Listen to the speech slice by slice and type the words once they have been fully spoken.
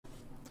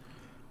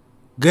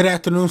Good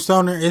afternoon,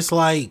 Stoner. It's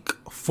like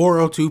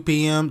 4:02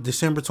 p.m.,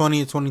 December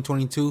 20th,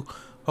 2022.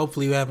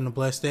 Hopefully you're having a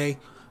blessed day.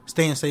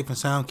 Staying safe and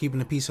sound, keeping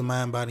the peace of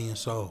mind, body, and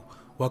soul.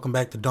 Welcome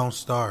back to Don't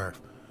Starve.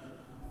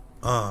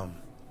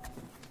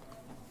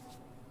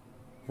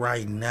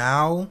 Right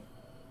now,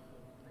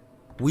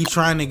 we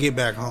trying to get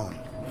back home.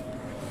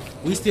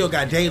 We still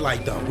got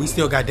daylight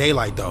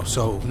though.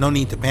 So no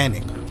need to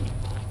panic.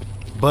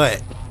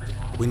 But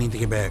we need to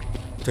get back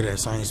to that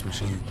science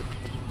machine.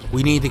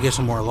 We need to get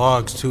some more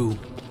logs too.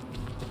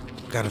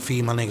 Gotta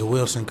feed my nigga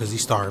Wilson because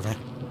he's starving.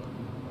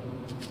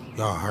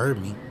 Y'all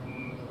heard me.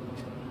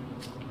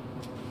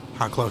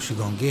 How close you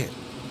gonna get?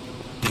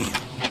 Damn.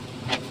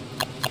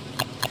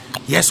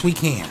 Yes, we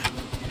can.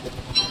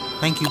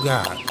 Thank you,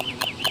 God.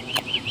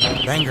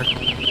 Banger.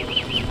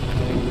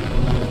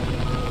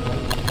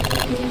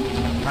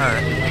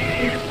 Alright.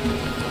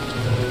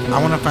 I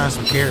want to find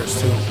some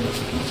carrots too.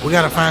 We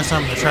gotta find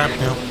something to trap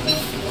them.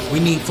 We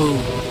need food.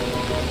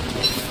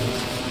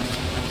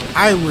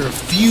 I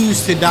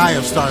refuse to die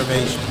of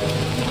starvation.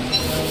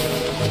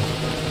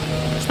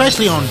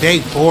 Especially on day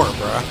 4,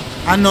 bro.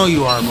 I know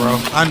you are, bro.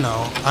 I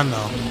know.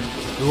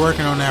 We're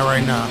working on that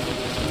right now.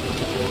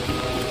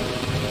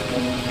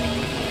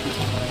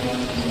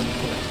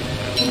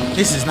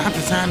 This is not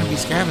the time to be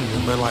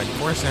scavenging, but like,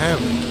 force to have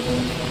it.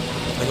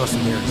 There goes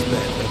some berries.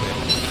 Bad.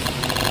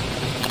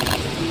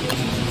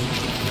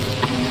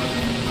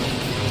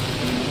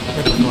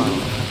 Hit the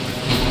flower.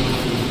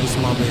 Eat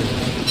some more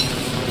berries.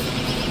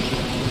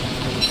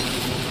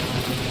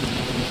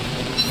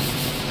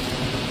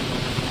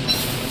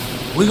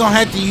 We gonna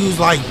have to use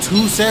like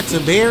 2 sets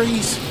of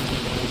berries.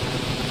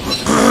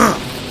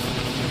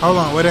 Hold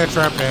on, where that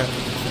trap at?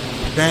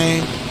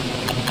 Dang.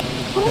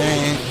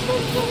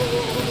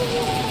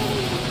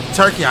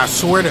 Turkey, I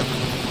swear to.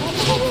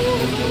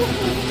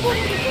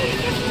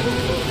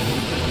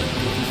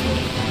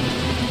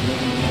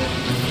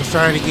 Let's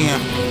try it again.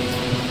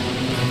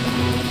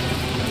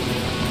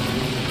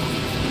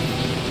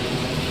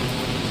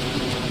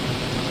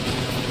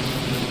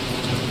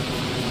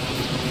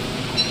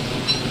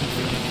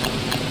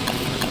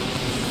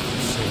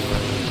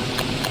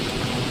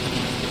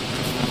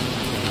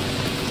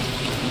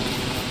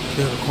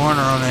 Fill the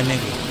corner on that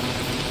nigga.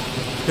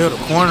 Fill the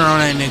corner on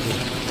that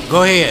nigga.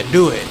 Go ahead,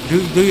 do it.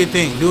 Do your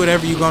thing. Do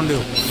whatever you gonna do.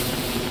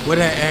 Where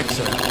that axe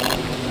at?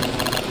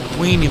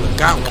 We ain't even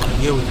got one.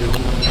 Yeah, we do.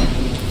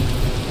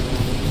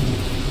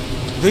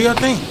 Do your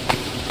thing.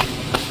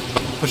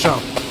 For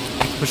sure.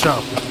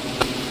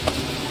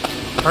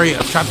 Hurry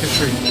up. Chop this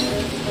tree.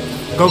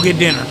 Go get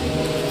dinner.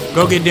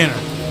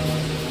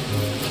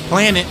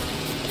 Plan it.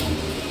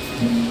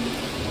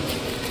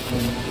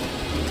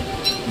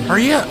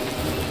 Hurry up.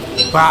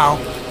 Wow.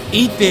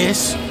 Eat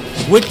this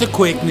with the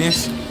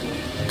quickness.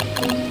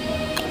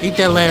 Eat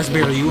that last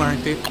berry. You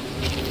earned it.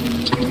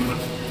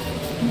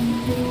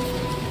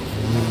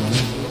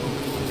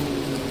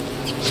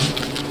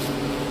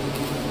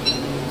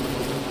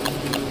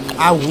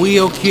 I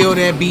will kill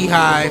that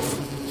beehive.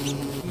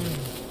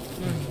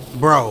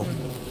 Bro.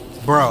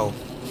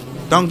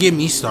 Don't get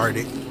me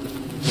started.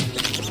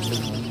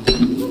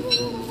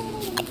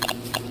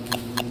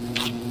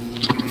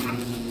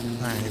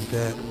 Alright,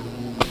 bet.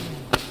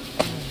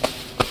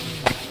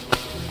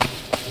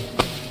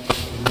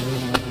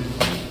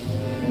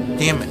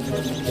 Damn it.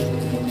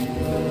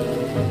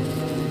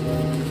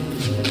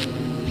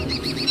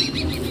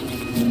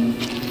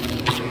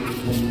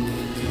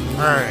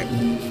 Alright.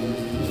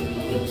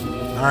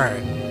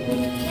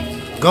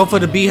 Go for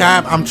the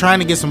beehive. I'm trying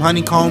to get some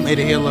honeycomb.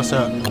 It'll heal us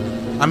up.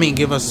 I mean,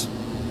 give us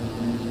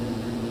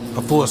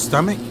a full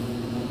stomach.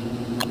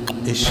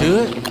 It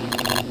should.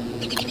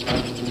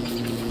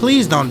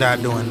 Please don't die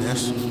doing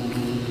this.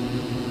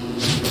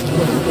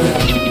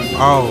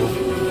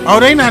 Oh,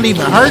 they not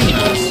even hurting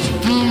us.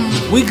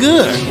 We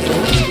good.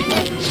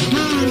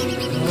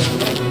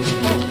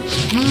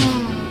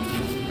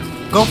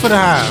 Go for the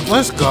hive.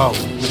 Let's go.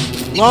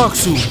 Log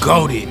suit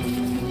goated.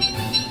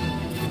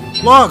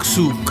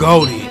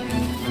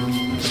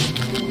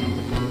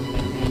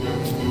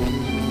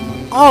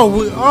 Oh,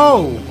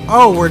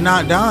 we're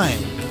not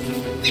dying.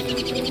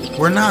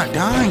 We're not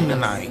dying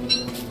tonight.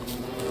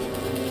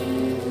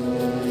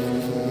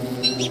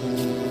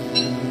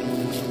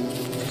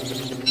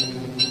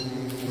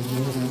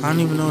 I don't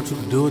even know what you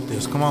can do with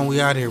this. Come on, we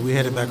out here. We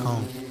headed back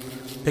home.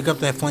 Pick up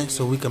that flint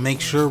so we can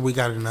make sure we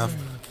got enough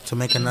to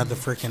make another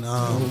freaking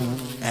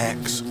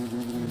axe.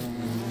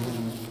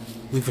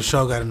 We for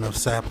sure got enough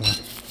sapling.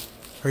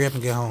 Hurry up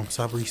and get home.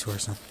 Stop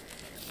resourcing.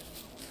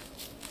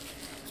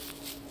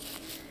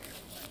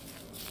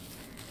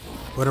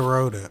 Where the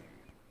road at?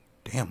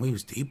 Damn, we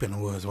was deep in the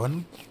woods, wasn't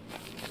we?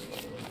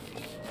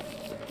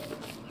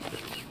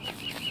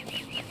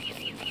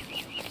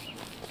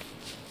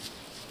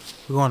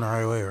 We're going the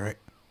right way, right?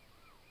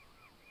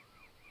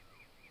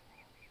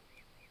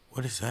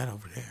 What is that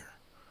over there?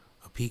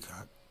 A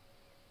peacock.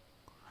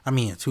 I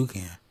mean a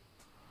toucan.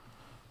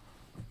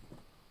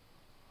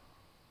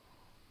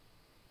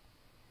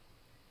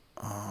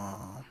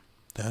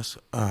 That's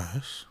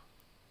us.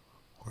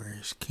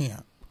 Where's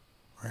camp?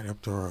 Right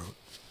up the road.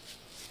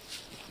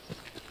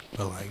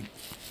 But like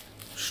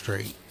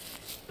straight.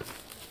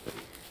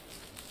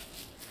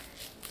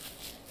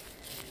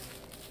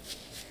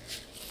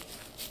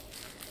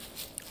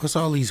 What's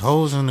all these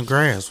holes in the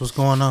grass? What's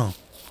going on?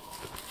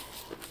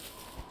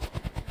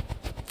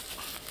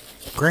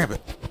 Grab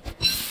it.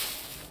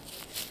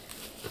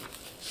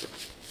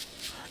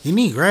 You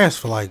need grass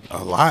for like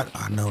a lot,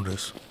 I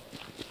noticed.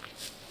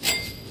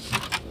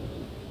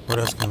 What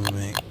else can we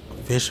make?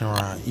 Fishing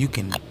rod. You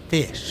can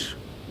fish.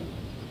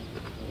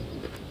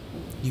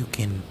 You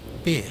can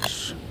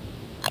fish.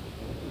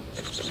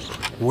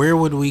 Where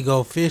would we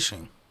go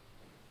fishing?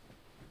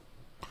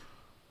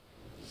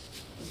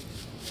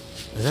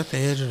 Is that the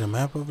edge of the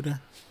map over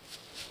there?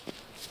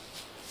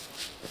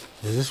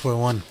 Is this where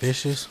one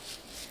fishes?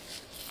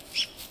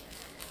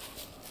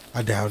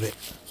 I doubt it.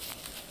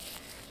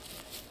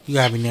 You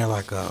gotta be near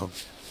like a...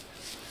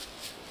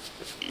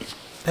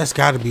 That's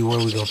gotta be where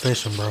we go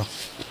fishing, bro.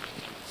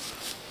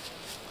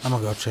 I'm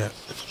gonna go check.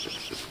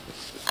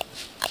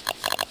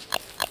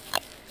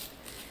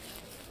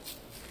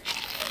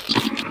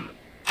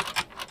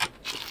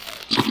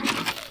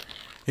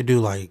 It do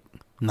like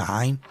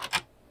 9.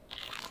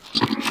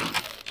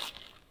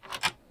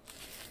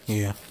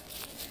 Yeah.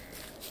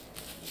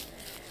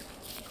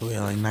 So we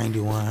had like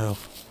 91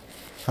 health.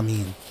 I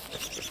mean,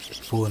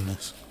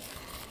 fullness.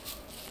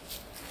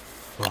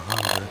 For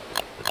hunger.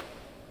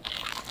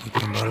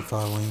 Eating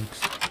butterfly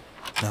wings.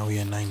 Now we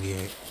at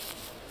 98.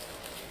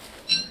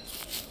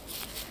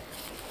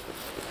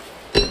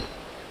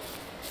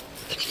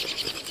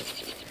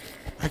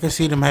 I can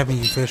see them having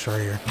you fish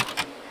right here.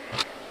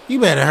 You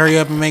better hurry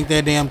up and make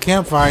that damn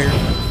campfire.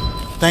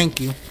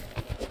 Thank you.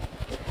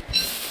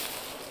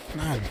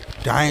 Not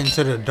dying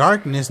to the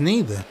darkness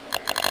neither.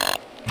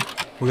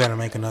 We gotta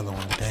make another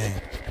one.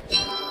 Dang.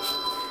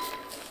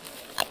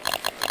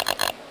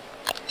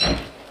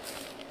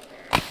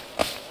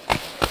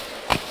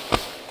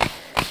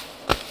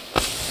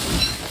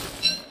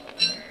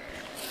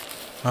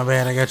 My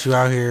bad, I got you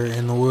out here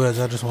in the woods.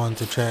 I just wanted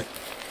to check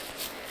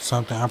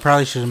something. I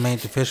probably should have made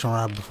the fishing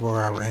rod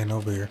before I ran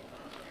over here.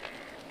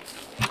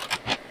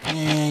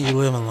 Yeah, you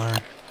live and learn.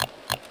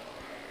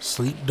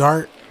 Sleep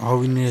dart. All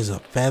we need is a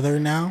feather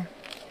now.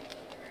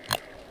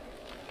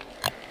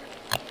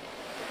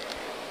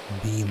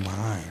 Be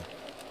mine.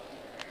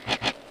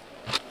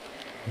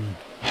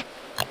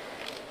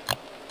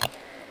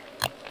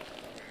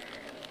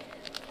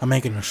 I'm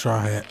making a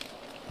straw hat.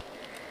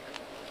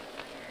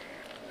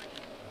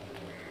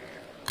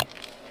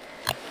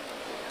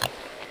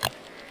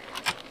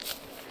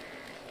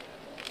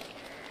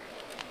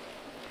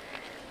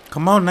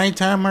 Come on,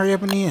 nighttime, hurry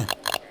up and in.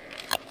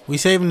 We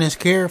saving this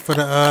carrot for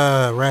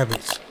the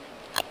rabbits.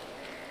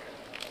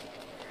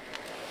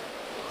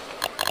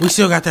 We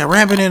still got that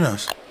rabbit in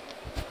us.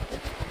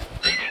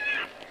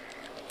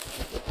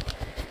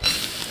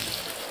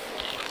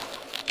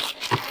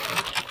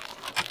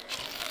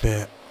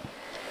 Bet.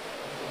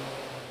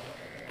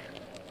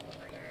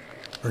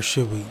 Or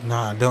should we?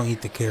 Nah, don't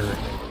eat the carrot.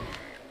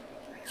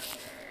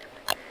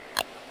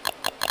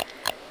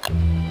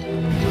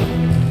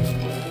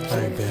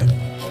 Alright, bet.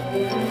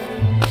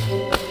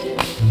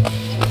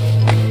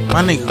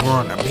 My nigga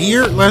growing a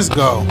beard? Let's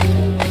go.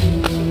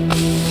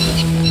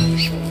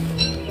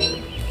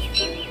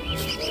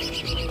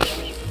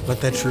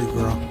 Let that tree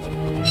grow.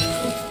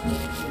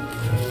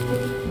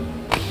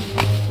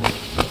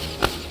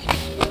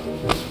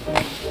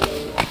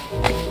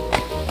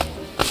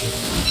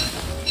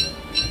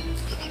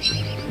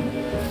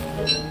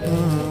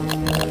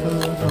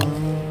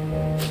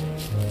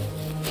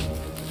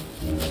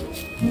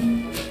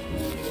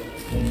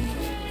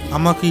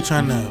 I'm gonna keep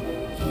trying to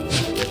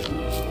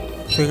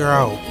figure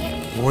out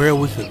where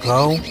we could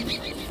go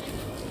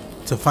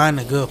to find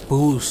a good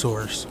food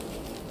source.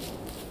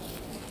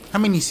 How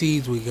many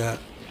seeds we got?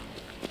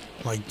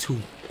 Like 2,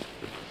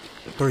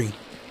 3.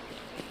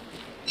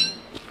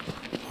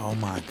 Oh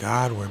my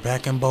God, we're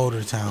back in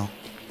Boulder Town.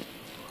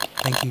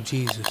 Thank you,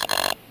 Jesus.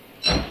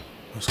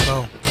 Let's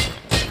go.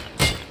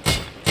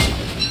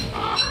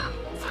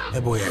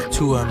 That boy had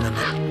 2 a minute.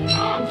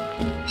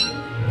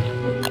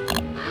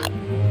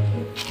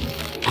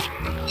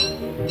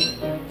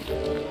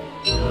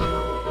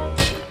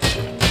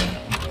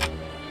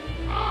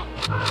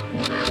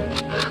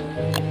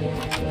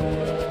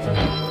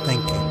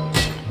 Thank you.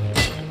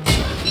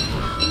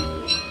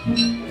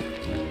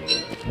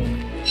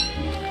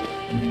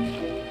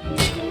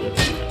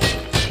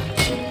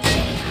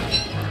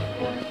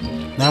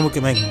 Now we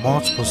can make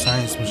multiple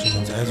science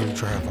machines as we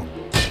travel.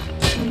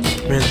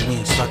 Compared to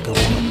being stuck in one.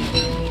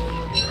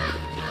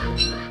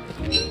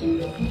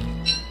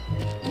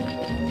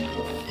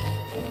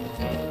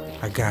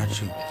 I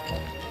got you.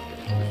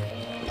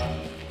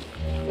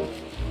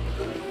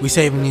 We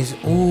saving these.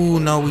 Ooh,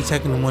 no, we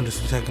taking them with us.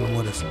 We taking them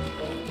with us.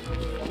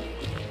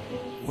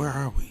 Where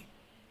are we?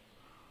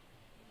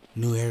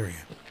 New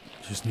area.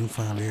 Just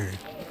newfound area.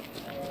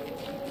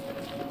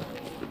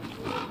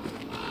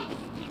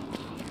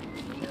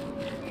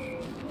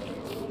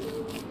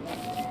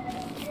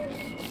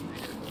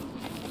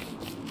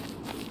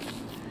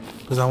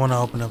 Because I want to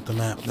open up the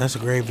map. That's a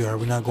graveyard.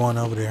 We're not going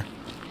over there.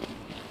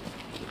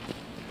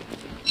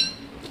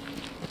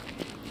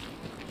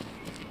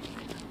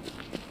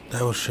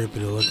 That was trippy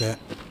to look at.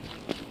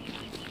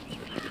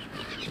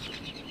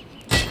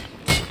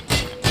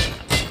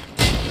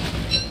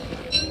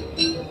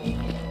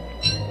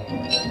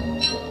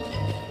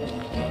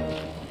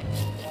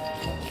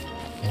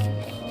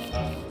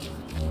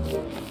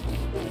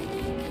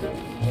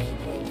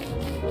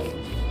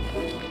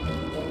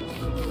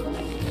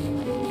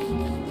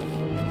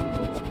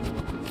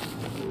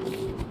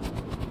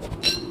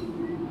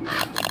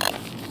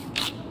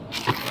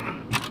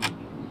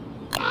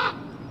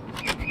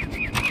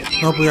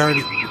 Nope, we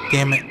already...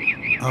 Damn it.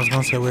 I was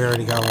gonna say we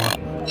already got one.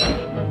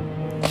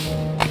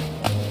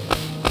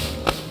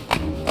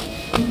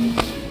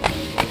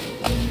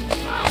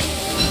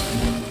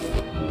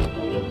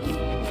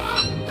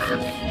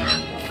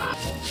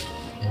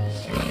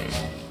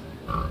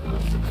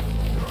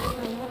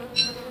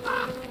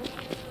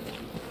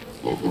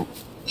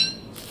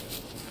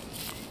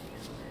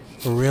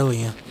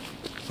 Aurelian.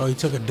 Oh, he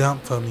took a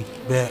dump for me.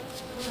 Bet.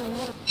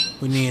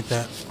 We need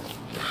that.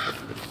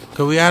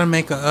 Cause we gotta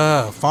make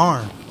a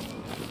farm.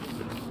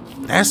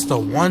 That's the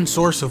one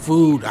source of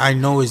food I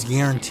know is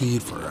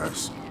guaranteed for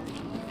us.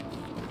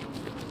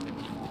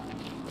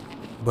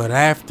 But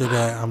after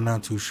that, I'm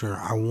not too sure.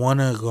 I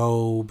wanna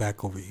go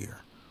back over here.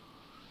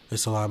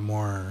 It's a lot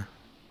more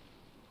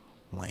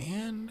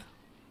land.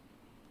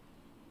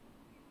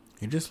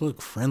 It just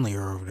look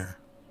friendlier over there.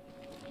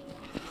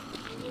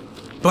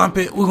 Bump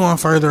it. We're going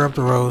further up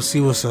the road.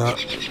 See what's up.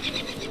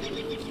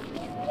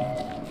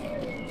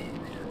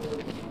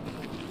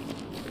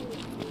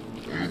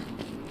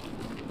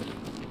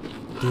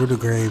 Through the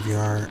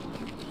graveyard.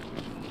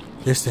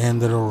 This the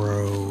end of the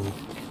road.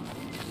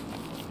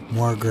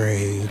 More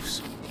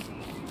graves.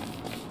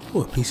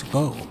 Ooh, a piece of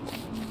gold.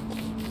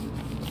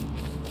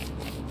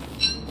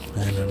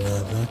 And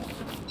another.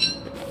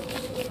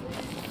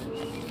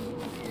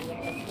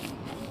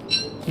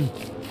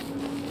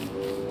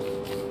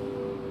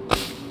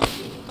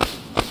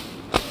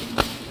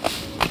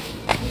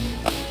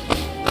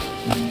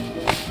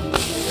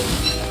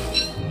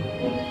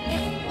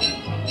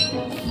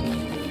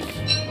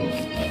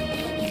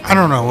 I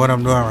don't know what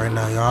I'm doing right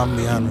now, y'all. I'm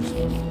gonna be honest.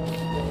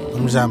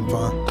 I'm just having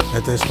fun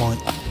at this point.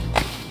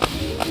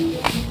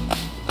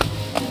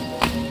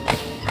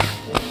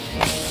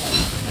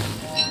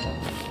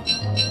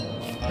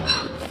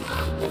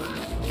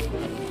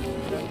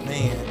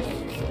 Man.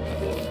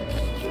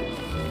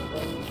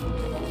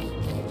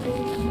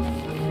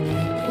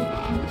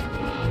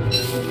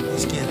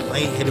 It's getting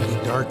late. It'll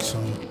be dark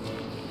soon.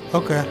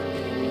 Okay.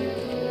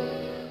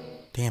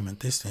 Damn it,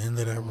 this is the end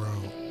of that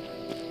road.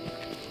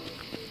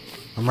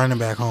 I'm running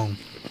back home.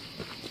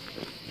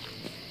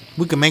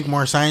 We can make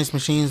more science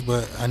machines,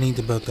 but I need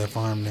to build that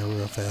farm there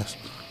real fast.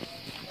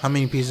 How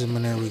many pieces of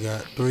manure we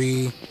got?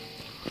 3.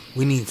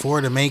 We need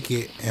 4 to make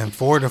it, and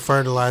 4 to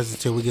fertilize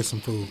it till we get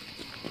some food.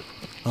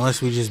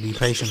 Unless we just be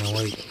patient and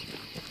wait.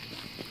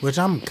 Which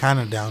I'm kind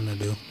of down to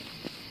do.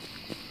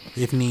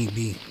 If need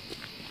be.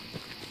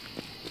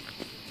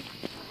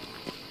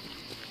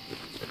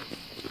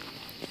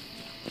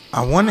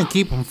 I want to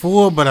keep them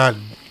full, but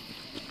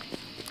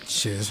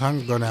shit, it's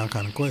hunger go down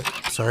kind of quick.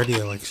 It's already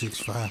at like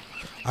 6.5.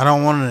 I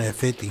don't want it at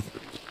 50.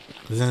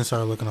 Because then it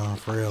start looking all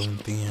frail and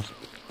thin.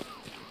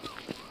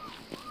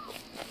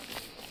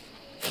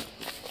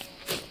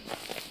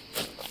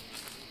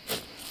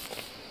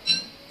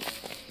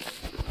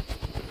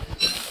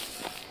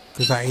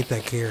 Because I ate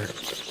that carrot.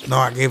 No,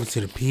 I gave it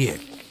to the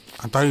pig.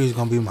 I thought he was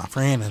going to be my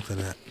friend after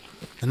that.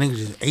 The nigga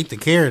just ate the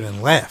carrot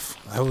and left.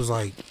 I was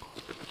like,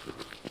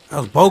 that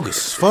was bogus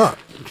as fuck.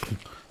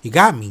 He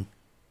got me.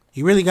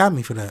 He really got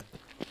me for that.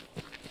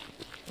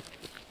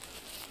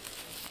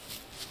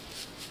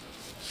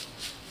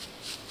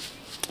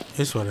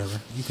 It's whatever.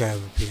 You can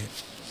have a pig.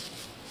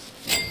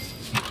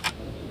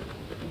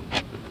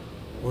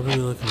 What are we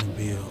looking to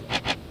build?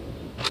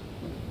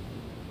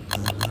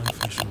 No, not a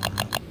fishing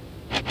rod.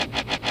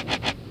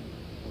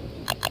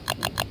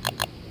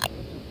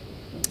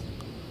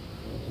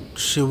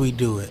 Should we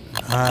do it?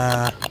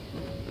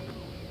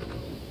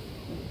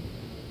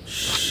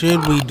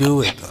 Should we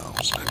do it though?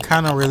 I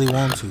kind of really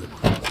want to.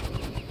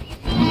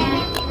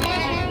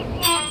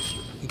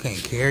 You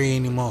can't carry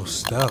any more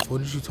stuff.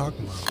 What did you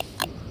talking about?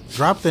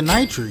 Drop the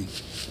nitrate.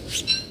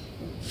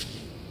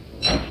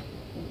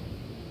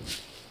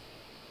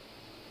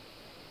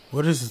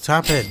 What does the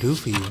top hat do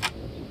for you?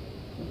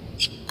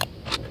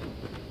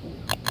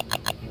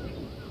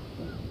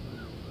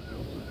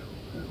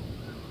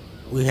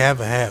 We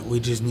have a hat. We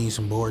just need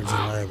some boards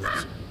and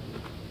rabbits.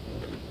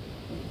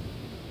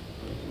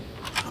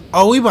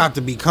 Oh, we about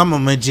to become a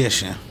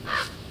magician.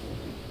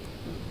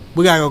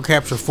 We gotta go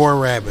capture 4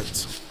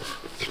 rabbits.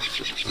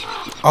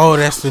 Oh,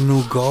 that's the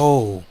new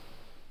goal.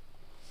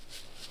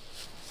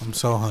 I'm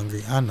so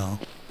hungry. I know.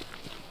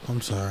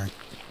 I'm sorry.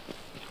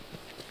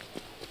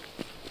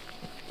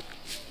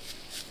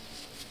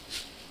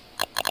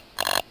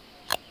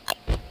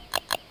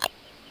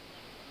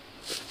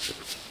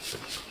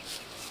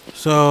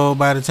 So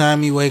by the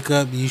time you wake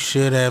up, you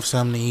should have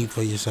something to eat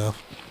for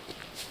yourself.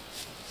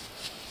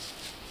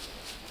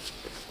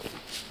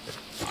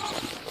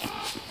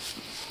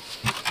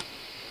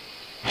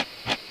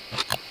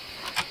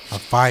 A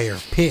fire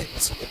pit.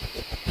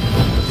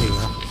 There you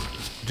go.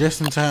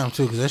 Just in time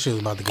too, because that shit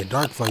was about to get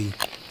dark for you.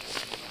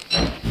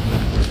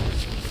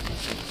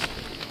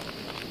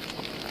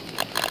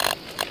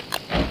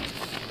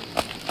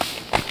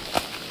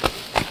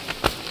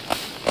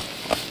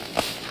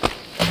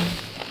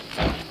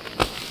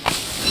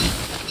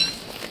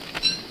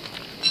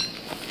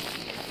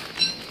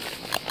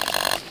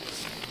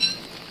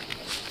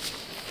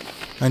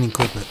 I need to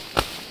clip it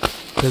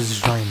because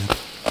it's raining,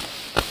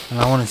 and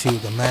I want to see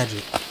what the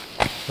magic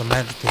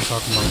they're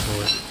talking about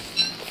for it.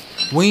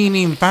 We ain't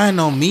even find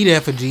no meat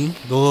effigy,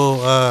 the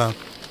little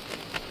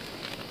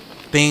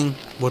thing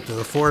with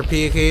the 4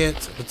 pig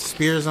heads with the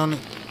spears on it,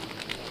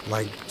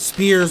 like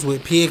spears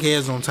with pig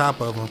heads on top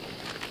of them.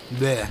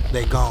 Bleh,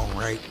 they gone,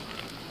 right?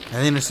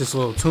 And then it's this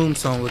little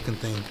tombstone looking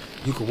thing.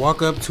 You can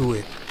walk up to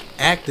it,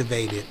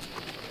 activate it,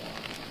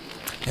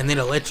 and then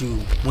it'll let you,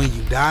 when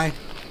you die,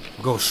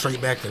 go straight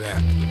back to that.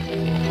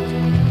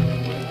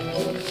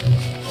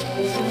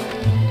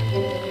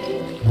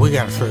 We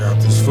gotta figure out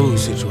this food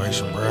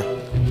situation, bruh.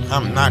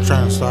 I'm not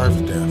trying to starve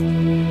to death.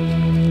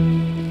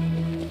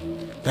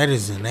 That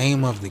is the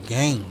name of the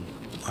game.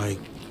 Like,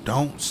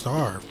 don't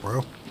starve,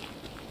 bro.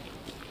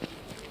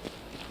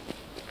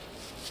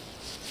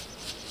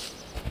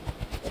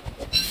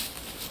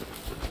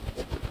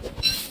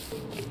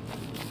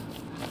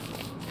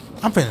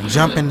 I'm finna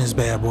jump in this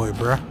bad boy,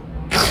 bruh.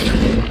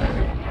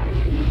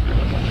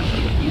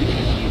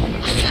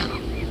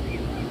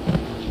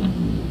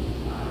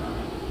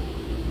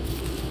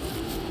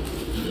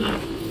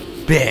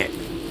 Bet.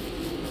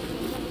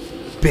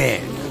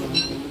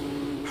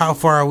 How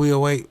far are we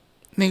away?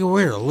 Nigga,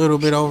 we're a little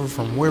bit over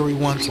from where we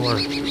once were.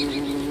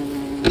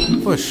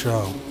 For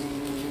sure.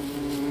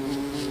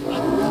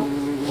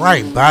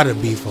 Right by the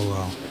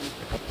beefalo.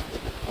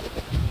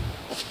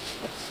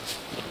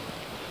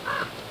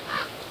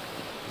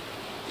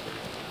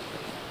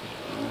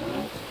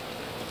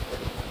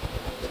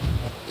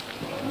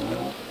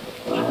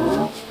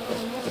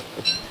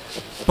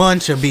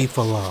 Bunch of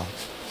beefalo.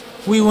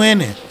 We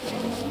winning.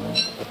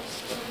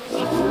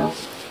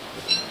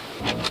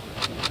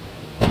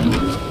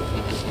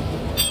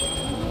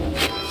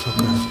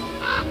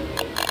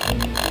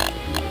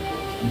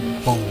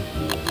 Boom.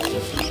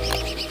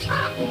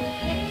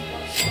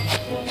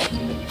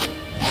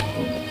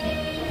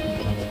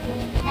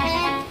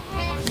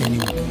 I can't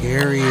even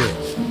carry it.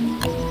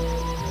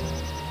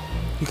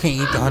 You can't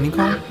eat the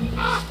honeycomb?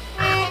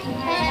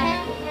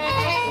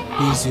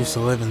 Bees used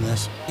to live in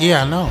this.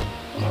 Yeah, I know.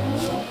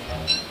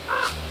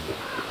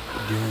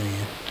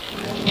 Durian.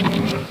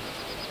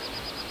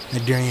 The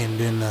durian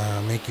didn't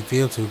make you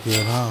feel too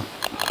good, huh?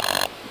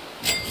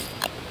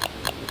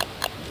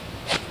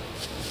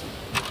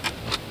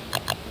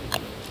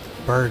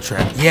 Bird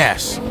trap.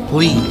 Yes,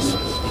 please.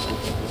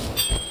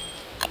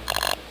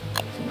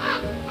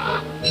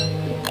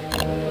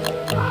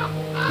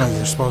 No,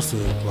 you're supposed to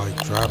like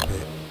drop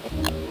it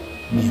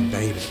and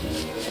bait it.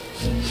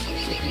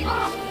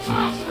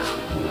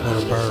 Let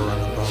a bird run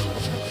up on it.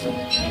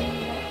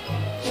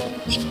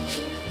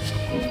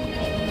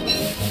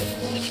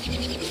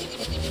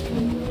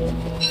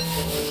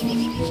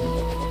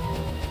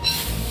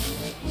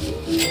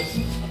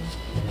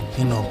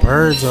 Ain't no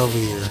birds over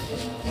here.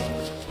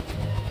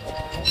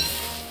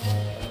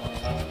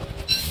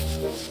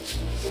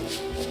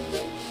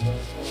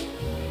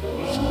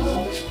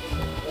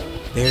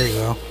 There you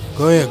go.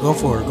 Go ahead, go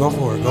for it, go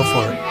for it, go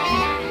for it.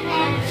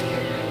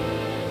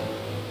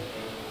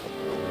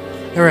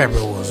 The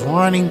rabbit was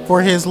running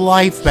for his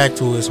life back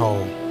to his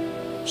hole.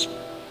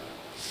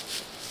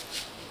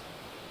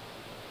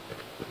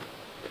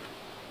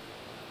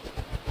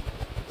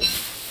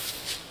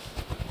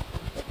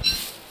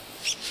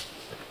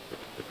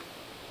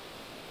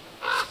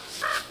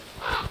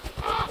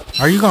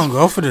 Are you gonna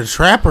go for the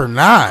trap or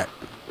not?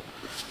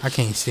 I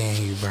can't stand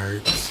you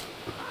birds.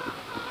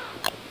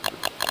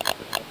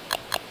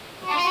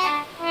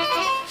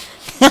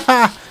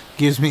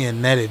 Gives me a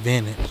net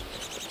advantage.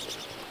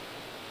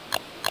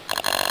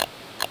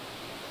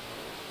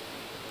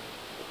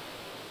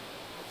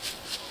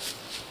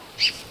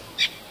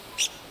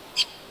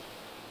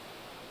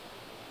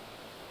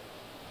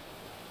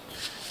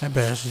 That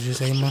bastard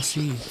just ate my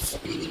seeds.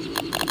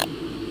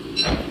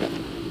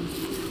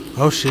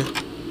 Oh shit.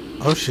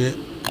 Oh shit.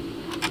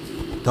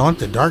 Don't want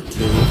the dark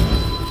kill.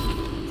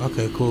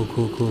 Okay, cool.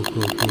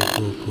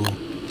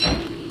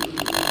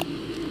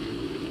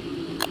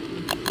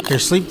 Here,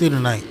 sleep through the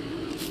night.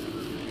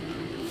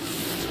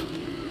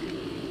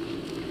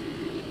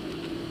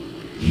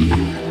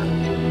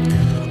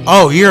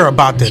 Oh, you're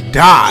about to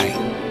die.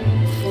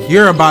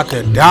 You're about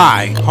to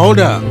die. Hold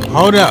up.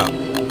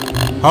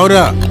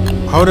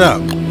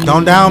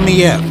 Don't down me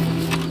yet.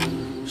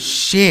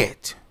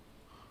 Shit.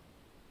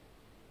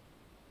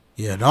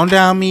 Yeah, don't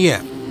down me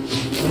yet.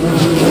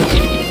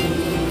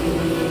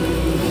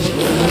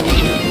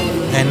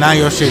 And now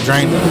your shit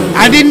drained.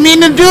 I didn't mean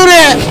to do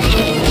that!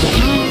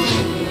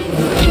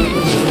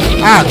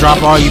 I'll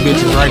drop all you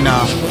bitches right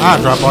now.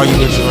 I'll drop all you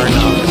bitches right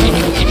now.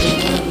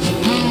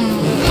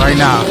 Right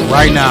now.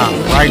 Right now.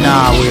 Right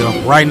now I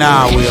will. Right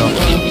now I will.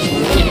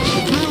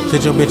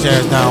 Sit your bitch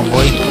ass down,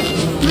 boy.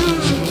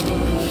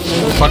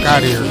 Fuck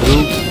out of here,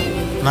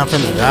 dude. Not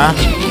finna die.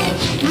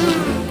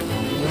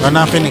 You're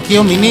not finna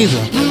kill me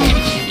neither.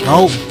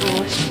 Nope.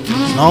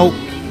 Nope.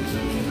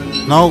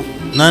 Nope.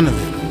 None of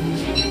it.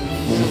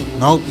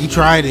 Nope. You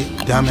tried it,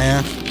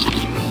 dumbass.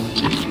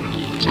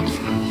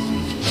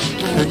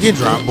 Get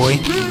dropped, boy.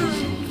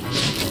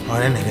 Oh,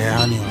 that nigga, I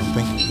don't even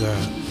think he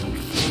got.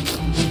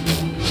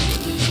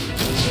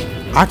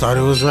 I thought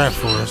it was Rap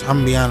Forest. I'm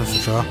gonna be honest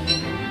with y'all.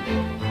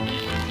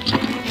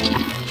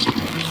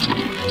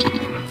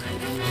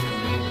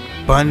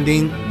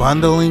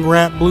 Bundling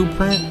rap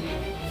blueprint.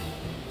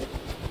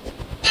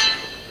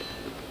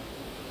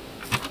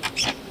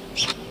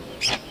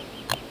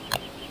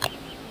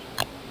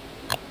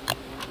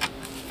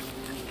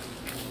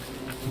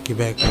 Get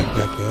back up.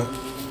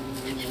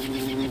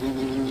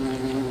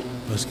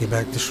 Let's get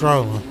back to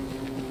strolling.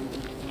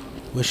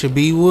 Wish a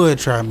bee would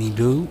try me,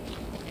 dude.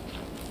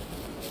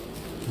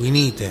 We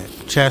need that.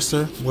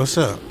 Chester, what's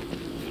up?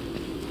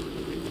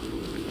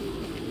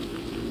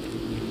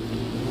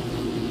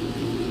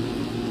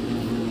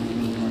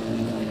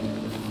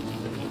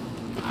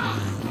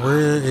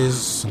 Where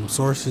is some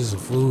sources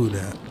of food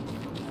at?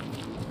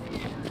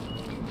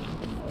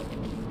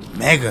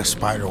 Mega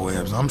spider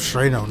webs. I'm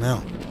straight on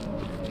them.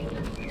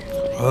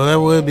 Oh, that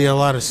would be a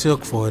lot of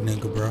silk for a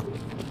nigga, bro.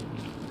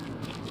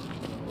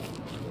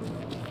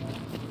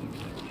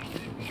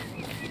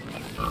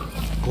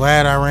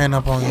 Glad I ran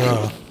up on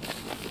y'all.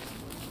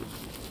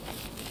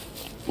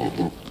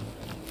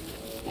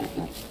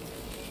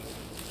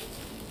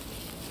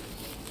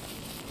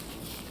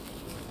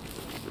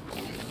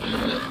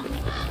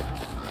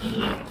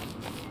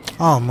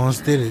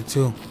 Almost did it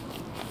too.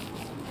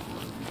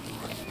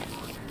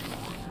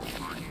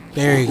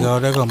 There you go.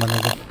 There go my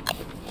nigga.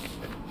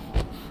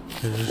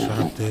 Just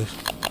drop this.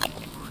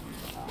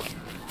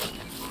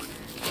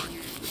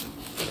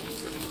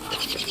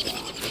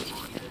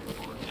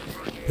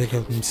 Pick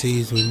up them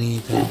seeds we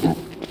need though.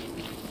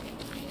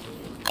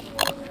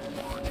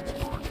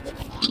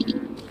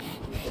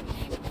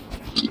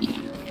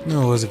 You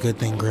know it was a good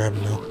thing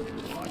grabbing though.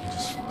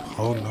 Just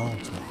holding on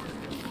to it.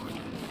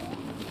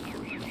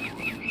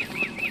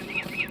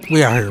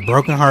 We out here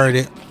broken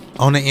hearted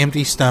on an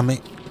empty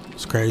stomach.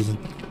 It's crazy.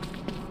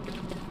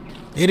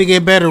 It'll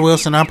get better,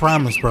 Wilson, I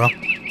promise, bro.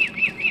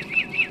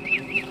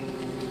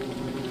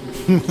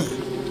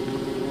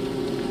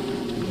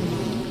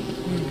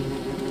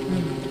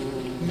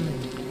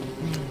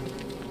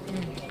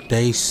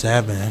 Day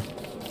 7.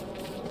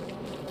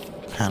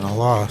 Kinda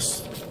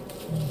lost.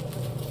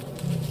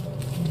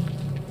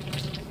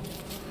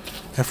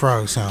 That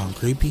frog sound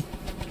creepy.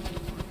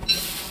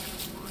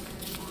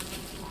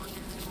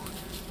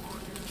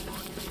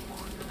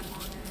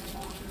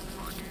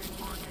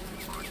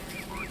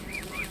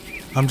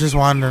 I'm just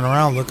wandering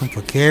around looking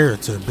for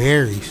carrots or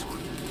berries.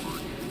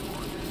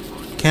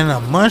 Can a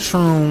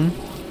mushroom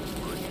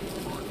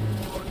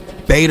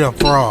bait a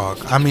frog?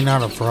 I mean,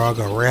 not a frog,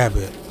 a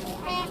rabbit.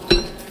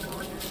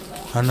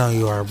 I know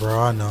you are, bro.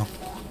 I know.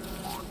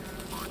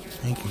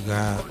 Thank you,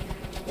 God.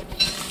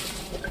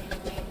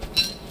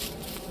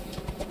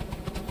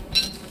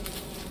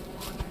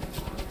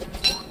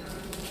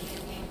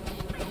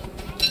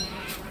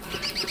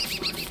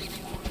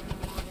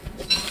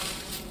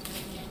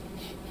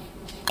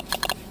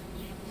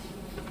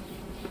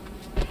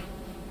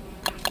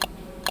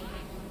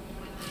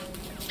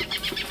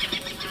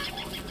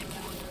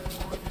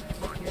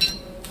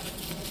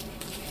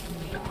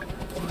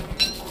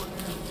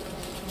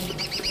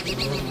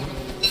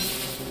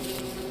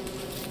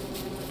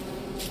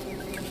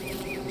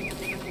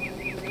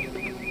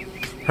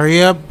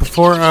 Hurry up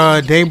before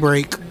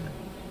daybreak.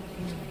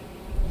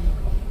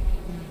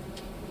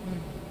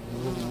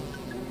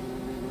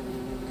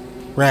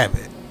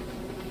 Rabbit.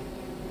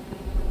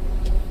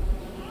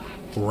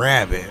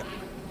 Rabbit.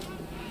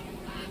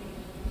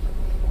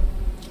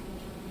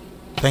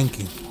 Thank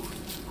you.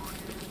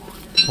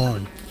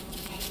 Boom.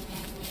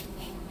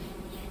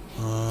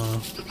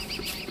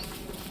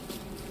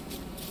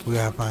 We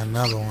gotta find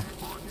another one.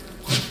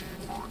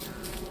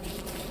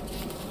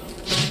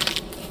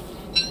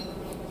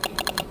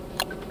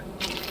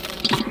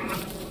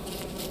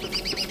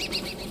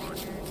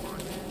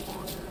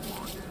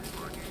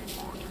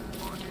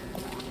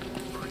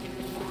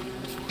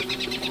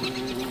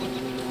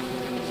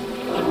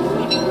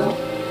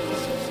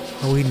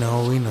 We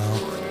know, we know.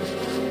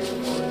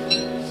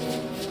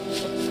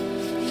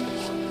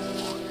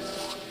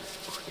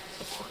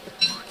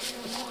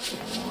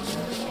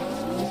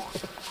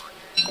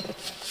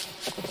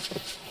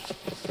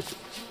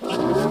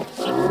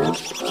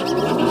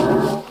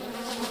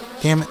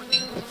 Damn it.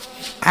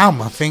 Ow,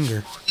 my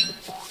finger.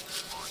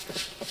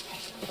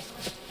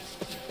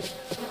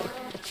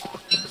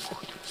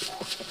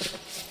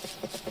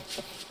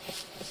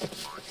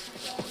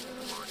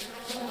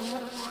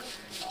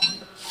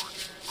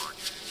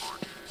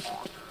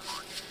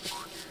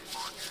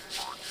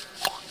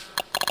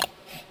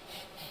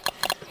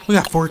 We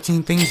got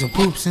 14 things to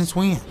poop since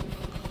when?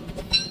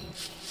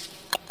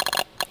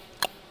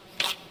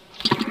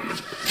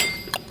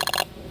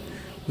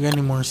 We got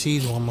any more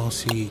seeds? One more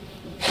seed.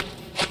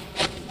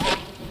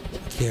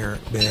 Carrot,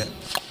 bet.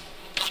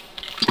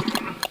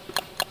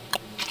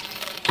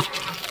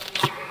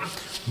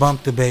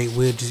 Bump the bait,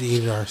 we'll just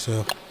eat it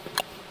ourselves.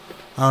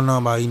 I don't know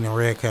about eating a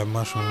red cap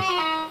mushroom.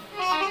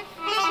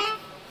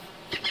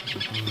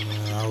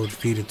 I would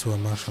feed it to a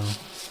mushroom.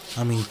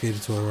 I mean, feed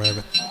it to a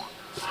rabbit.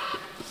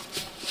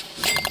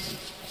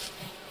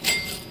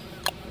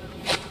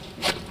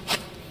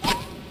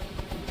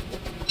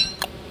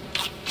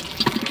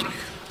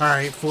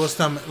 Alright, full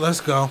stomach.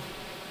 Let's go.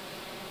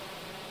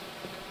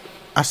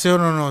 I still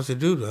don't know what to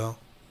do, though.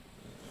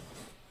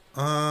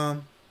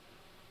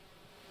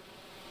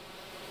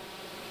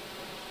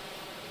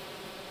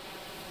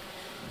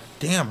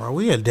 Damn, are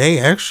we a day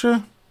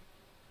extra?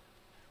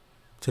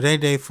 Today,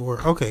 day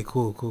 4. Okay,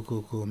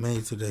 cool. Made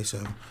it to day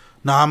 7.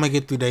 No, I'm gonna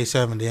get through day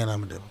 7, then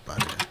I'm gonna do it by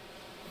that.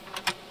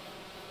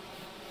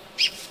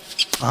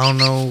 I don't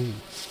know.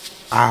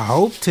 I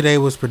hope today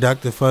was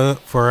productive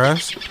for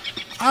us.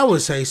 I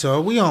would say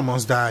so. We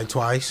almost died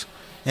twice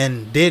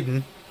and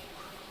didn't.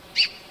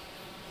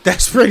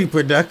 That's pretty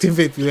productive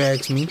if you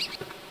ask me.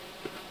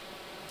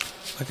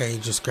 Okay,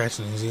 he's just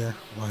scratching his ear.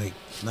 Like,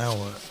 now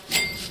what?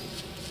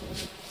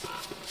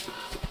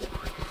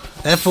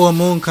 That full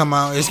moon come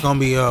out, it's gonna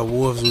be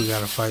wolves we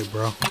gotta fight,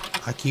 bro.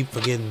 I keep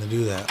forgetting to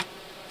do that.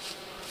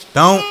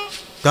 Don't.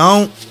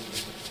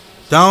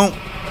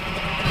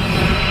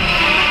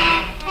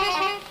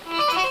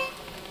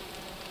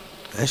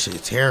 That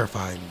shit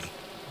terrified me.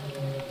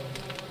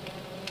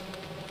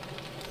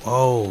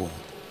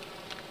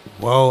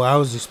 Whoa, I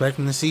was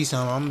expecting to see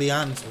something. I'm gonna be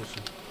honest with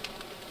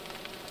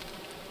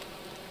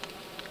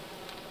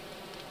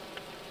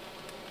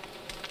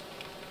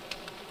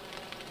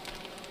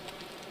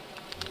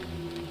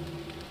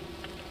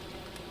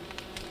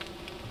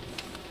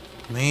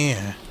you.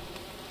 Man,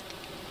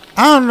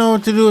 I don't know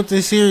what to do with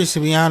this series, to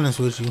be honest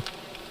with you.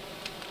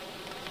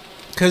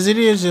 Because it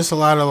is just a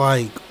lot of,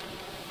 like,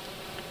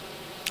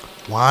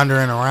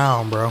 wandering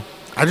around, bro.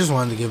 I just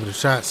wanted to give it a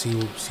shot, see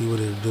what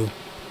it'll do.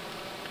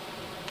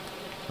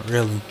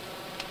 Really.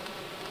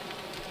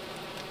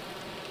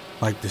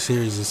 Like the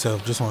series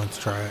itself, just wanted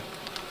to try it.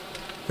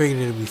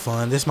 Figured it'd be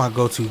fun. This is my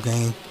go-to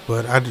game,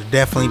 but I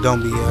definitely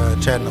don't be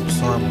chatting up a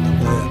storm when I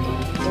play it.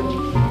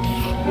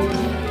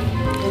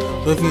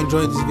 So if you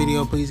enjoyed this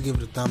video, please give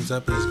it a thumbs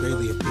up. It is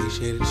greatly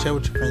appreciated. Share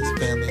with your friends and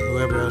family and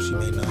whoever else you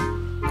may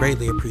know.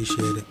 Greatly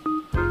appreciate it.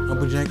 Don't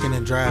be drinking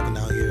and driving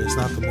out here. It's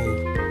not the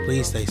move.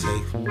 Please stay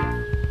safe.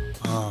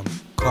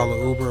 Call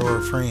an Uber or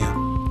a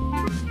friend.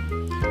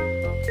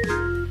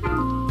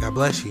 God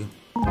bless you.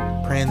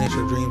 Praying that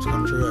your dreams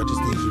come true. I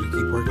just need you to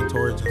keep working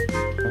towards them.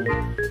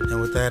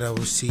 And with that, I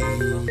will see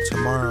you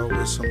tomorrow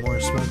with some more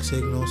smoke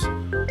signals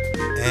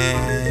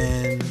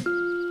and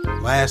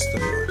Last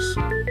of Us.